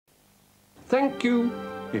Thank you.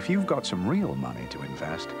 If you've got some real money to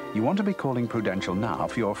invest, you want to be calling Prudential now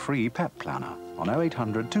for your free pet planner on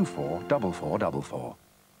 0800 24 4444.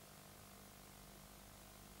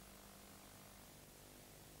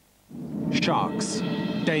 Sharks.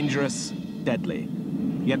 Dangerous, deadly.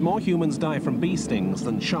 Yet more humans die from bee stings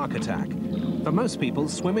than shark attack. For most people,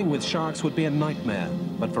 swimming with sharks would be a nightmare.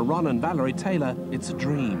 But for Ron and Valerie Taylor, it's a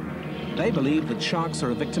dream. They believe that sharks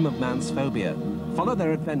are a victim of man's phobia. Follow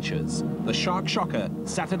their adventures. The Shark Shocker,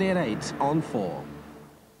 Saturday at 8 on 4.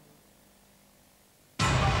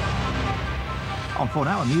 On 4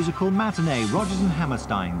 now, a musical matinee, Rodgers and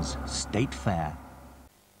Hammerstein's State Fair.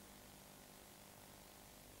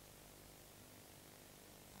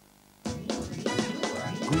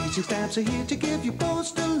 Greeting stamps are here to give you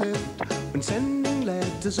post a lift. When sending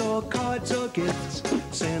letters or cards or gifts,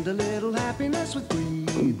 send a little happiness with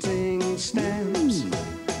greeting stamps.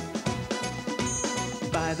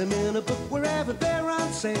 Buy them in a book wherever they're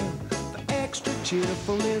on sale, for extra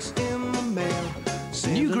cheerfulness in the mail.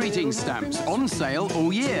 New greeting stamps on sale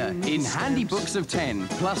all year in handy books of 10,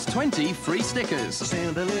 plus 20 free stickers.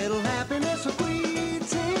 Send a little happiness with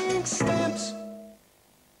greeting stamps.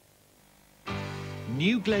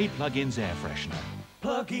 New Glade Plug Ins air freshener.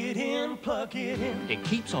 Plug it in, plug it in. It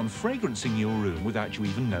keeps on fragrancing your room without you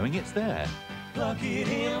even knowing it's there. Plug it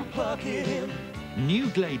in, plug it in. New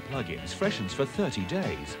Glade Plug Ins freshens for 30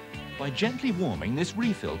 days by gently warming this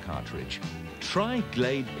refill cartridge. Try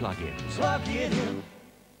Glade Plug Ins. Plug it in.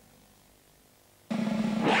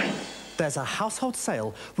 There's a household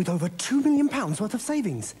sale with over £2 million worth of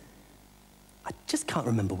savings. I just can't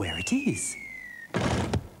remember where it is.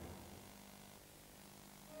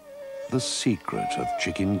 The secret of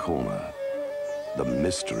Chicken Corner. The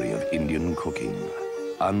mystery of Indian cooking.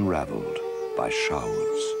 Unraveled by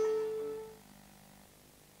Sharwood's.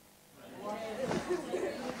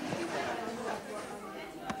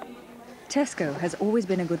 Tesco has always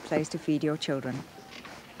been a good place to feed your children.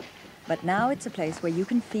 But now it's a place where you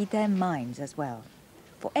can feed their minds as well.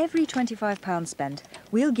 For every £25 spent,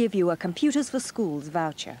 we'll give you a Computers for Schools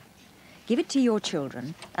voucher. Give it to your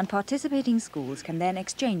children, and participating schools can then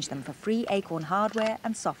exchange them for free Acorn hardware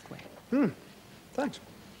and software. Thanks.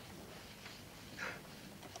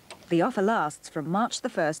 The offer lasts from March the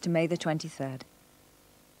 1st to May the 23rd.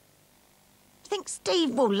 Think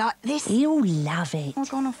Steve will like this? He'll love it. I've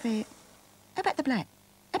gone off it. How about the black?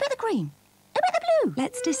 How about the green? How about the blue?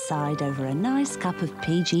 Let's decide over a nice cup of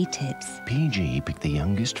PG Tips. PG picked the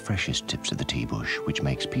youngest, freshest tips of the tea bush, which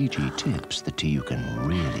makes PG Tips the tea you can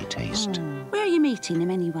really taste. Where are you meeting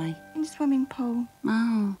him anyway? In the swimming pool.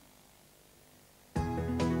 Oh.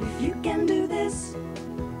 If you can do this,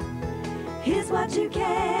 here's what you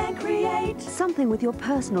can create. Something with your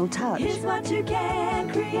personal touch. Here's what you can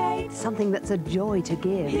create. Something that's a joy to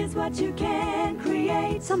give. Here's what you can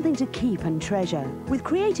create. Something to keep and treasure. With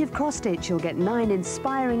Creative Cross Stitch, you'll get 9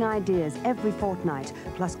 inspiring ideas every fortnight,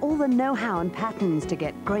 plus all the know-how and patterns to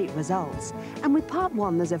get great results. And with Part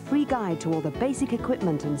 1, there's a free guide to all the basic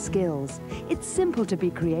equipment and skills. It's simple to be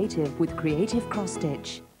creative with Creative Cross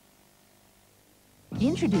Stitch.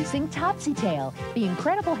 Introducing Topsy Tail, the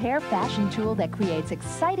incredible hair fashion tool that creates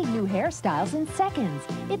exciting new hairstyles in seconds.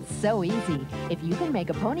 It's so easy. If you can make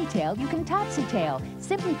a ponytail, you can Topsy Tail.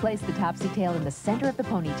 Simply place the Topsy Tail in the center of the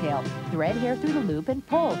ponytail, thread hair through the loop, and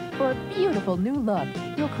pull for a beautiful new look.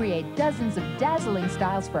 You'll create dozens of dazzling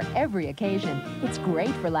styles for every occasion. It's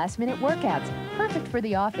great for last-minute workouts, perfect for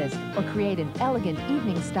the office, or create an elegant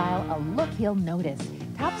evening style, a look he'll notice.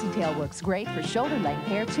 Topsy Tail works great for shoulder-length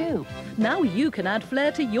hair, too. Now you can add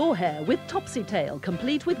flair to your hair with Topsy Tail,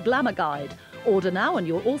 complete with Glamour Guide. Order now and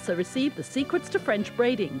you'll also receive the secrets to French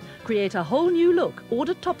braiding. Create a whole new look.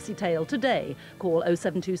 Order Topsy Tail today. Call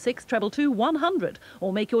 0726 222 100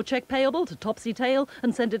 or make your cheque payable to Topsy Tail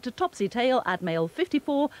and send it to Topsy Tail at Mail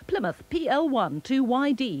 54, Plymouth, PL1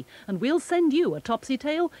 2YD. And we'll send you a Topsy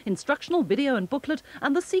Tail, instructional video and booklet,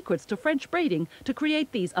 and the secrets to French braiding to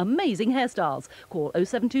create these amazing hairstyles. Call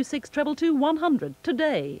 0726 222 100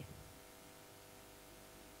 today.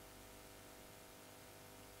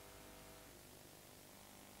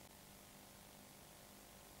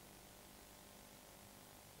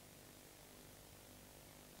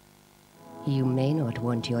 You may not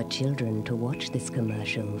want your children to watch this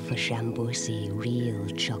commercial for Chambourcy Real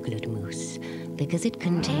Chocolate Mousse because it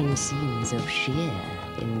contains scenes of sheer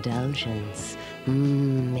indulgence.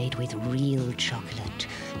 Made with real chocolate.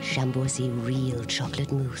 Chambourcy Real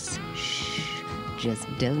Chocolate Mousse. Shh, just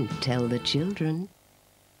don't tell the children.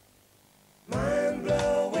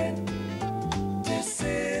 Mind-blowing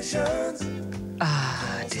decisions.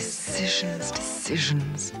 Ah, decisions.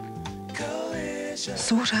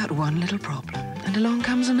 Sort out one little problem, and along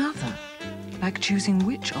comes another. Like choosing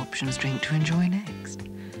which options drink to enjoy next.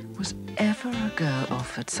 Was ever a girl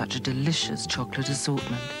offered such a delicious chocolate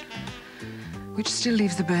assortment? Which still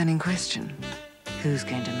leaves the burning question, who's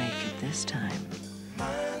going to make it this time?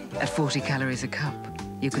 At 40 calories a cup,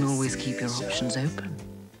 you can always keep your options open.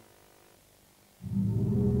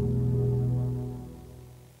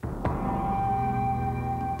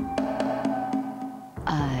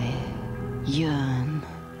 I yearn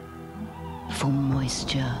for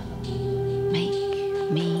moisture.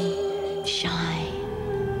 Make me shine.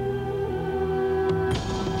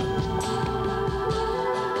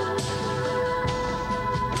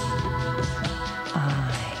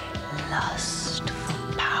 I lust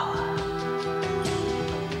for power,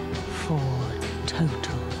 for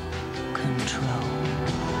total control.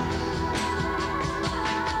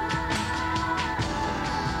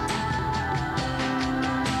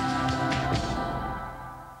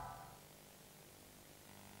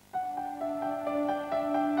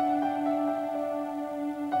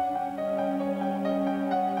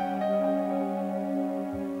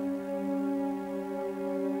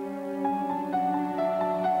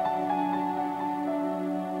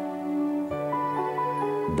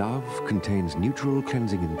 Dove contains neutral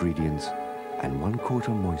cleansing ingredients and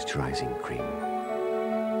 1/4 moisturizing cream.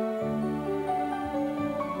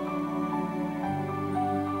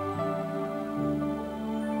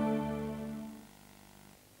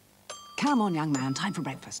 Come on, young man, time for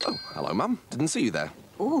breakfast. Oh, hello, Mum. Didn't see you there.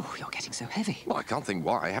 Oh, you're getting so heavy. Well, I can't think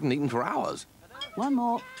why. I haven't eaten for hours. One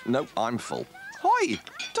more. No, I'm full. Hi!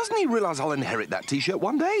 Doesn't he realise I'll inherit that T-shirt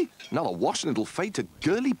one day? Another wash and it'll fade to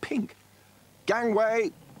girly pink.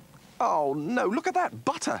 Gangway! Oh, no, look at that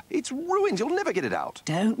butter. It's ruined. You'll never get it out.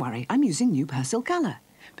 Don't worry, I'm using new Persil Colour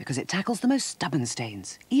because it tackles the most stubborn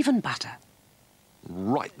stains, even butter.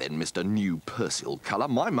 Right then, Mr. New Persil Colour.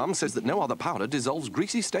 My mum says that no other powder dissolves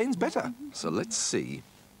greasy stains better. So let's see.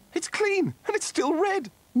 It's clean, and it's still red.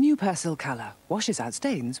 New Persil Colour washes out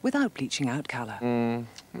stains without bleaching out colour.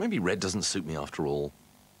 Maybe red doesn't suit me after all.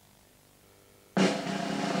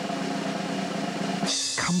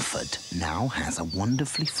 Comfort now has a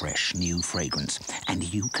wonderfully fresh new fragrance, and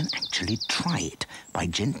you can actually try it by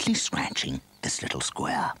gently scratching this little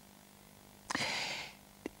square.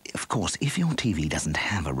 Of course, if your TV doesn't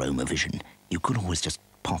have aroma vision, you could always just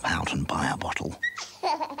pop out and buy a bottle.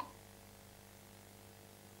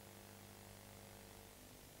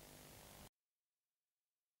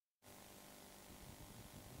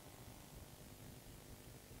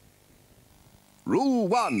 Rule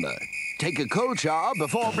 1. Take a cold shower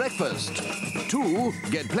before breakfast. 2.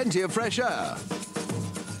 Get plenty of fresh air.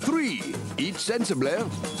 3. Eat sensibly.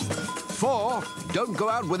 4. Don't go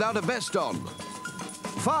out without a vest on.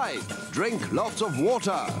 5. Drink lots of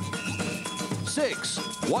water. 6.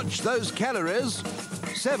 Watch those calories.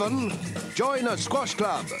 7. Join a squash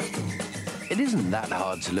club. It isn't that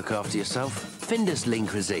hard to look after yourself. Findus Lean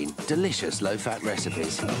Cuisine. Delicious low-fat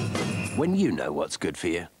recipes. When you know what's good for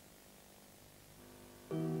you.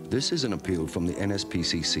 This is an appeal from the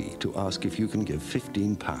NSPCC to ask if you can give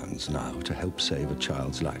 £15 now to help save a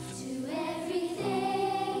child's life.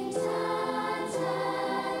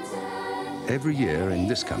 Every year in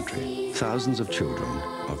this country, thousands of children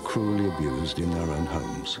are cruelly abused in their own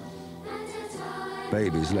homes.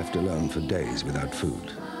 Babies left alone for days without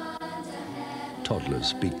food.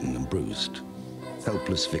 Toddlers beaten and bruised.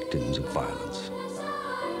 Helpless victims of violence.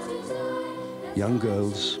 Young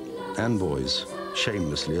girls and boys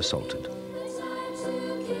shamelessly assaulted.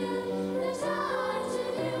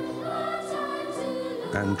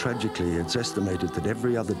 And tragically, it's estimated that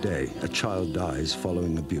every other day a child dies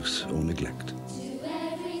following abuse or neglect.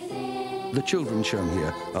 The children shown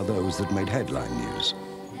here are those that made headline news.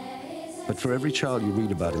 But for every child you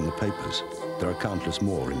read about in the papers, there are countless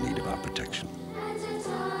more in need of our protection.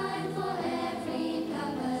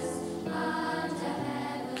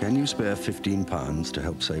 Can you spare £15 to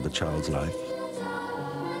help save a child's life?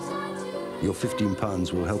 Your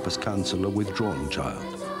 £15 will help us counsel a withdrawn child.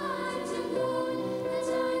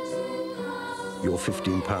 Your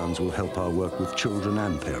 £15 will help our work with children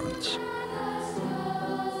and parents.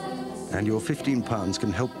 And your £15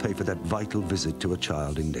 can help pay for that vital visit to a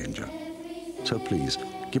child in danger. So please,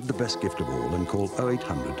 give the best gift of all and call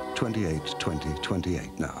 0800 28 20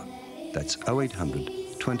 28 now. That's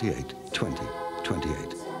 0800 28 20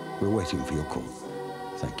 28. We're waiting for your call.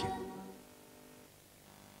 Thank you.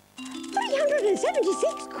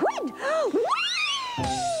 376 quid!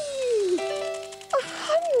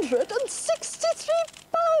 163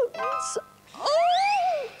 pounds!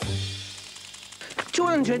 Oh!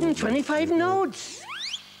 225 notes!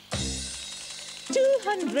 2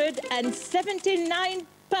 £279.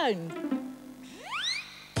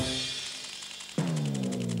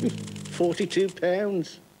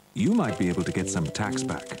 £42. You might be able to get some tax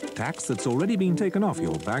back. Tax that's already been taken off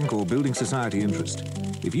your bank or building society interest.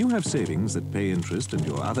 If you have savings that pay interest and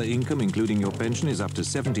your other income, including your pension, is up to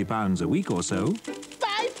 £70 a week or so...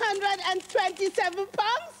 £527?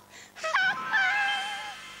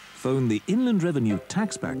 Phone the Inland Revenue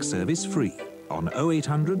Taxback Service free on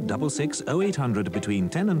 0800 66 0800 between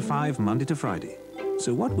 10 and 5 Monday to Friday.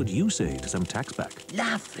 So what would you say to some tax back?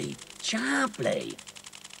 Lovely, sharply.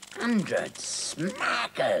 100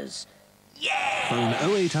 smackers. Yeah!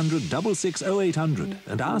 Phone 0800 66 0800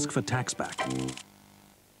 and ask for tax back.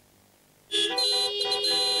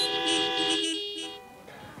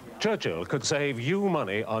 Churchill could save you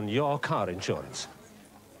money on your car insurance.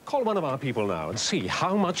 Call one of our people now and see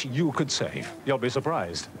how much you could save. You'll be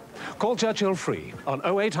surprised. Call Churchill free on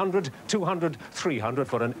 0800 200 300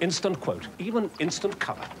 for an instant quote, even instant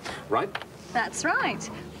colour. Right? That's right.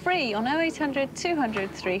 Free on 0800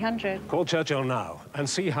 200 300. Call Churchill now and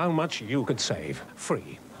see how much you could save.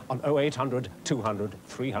 Free on 0800 200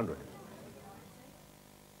 300.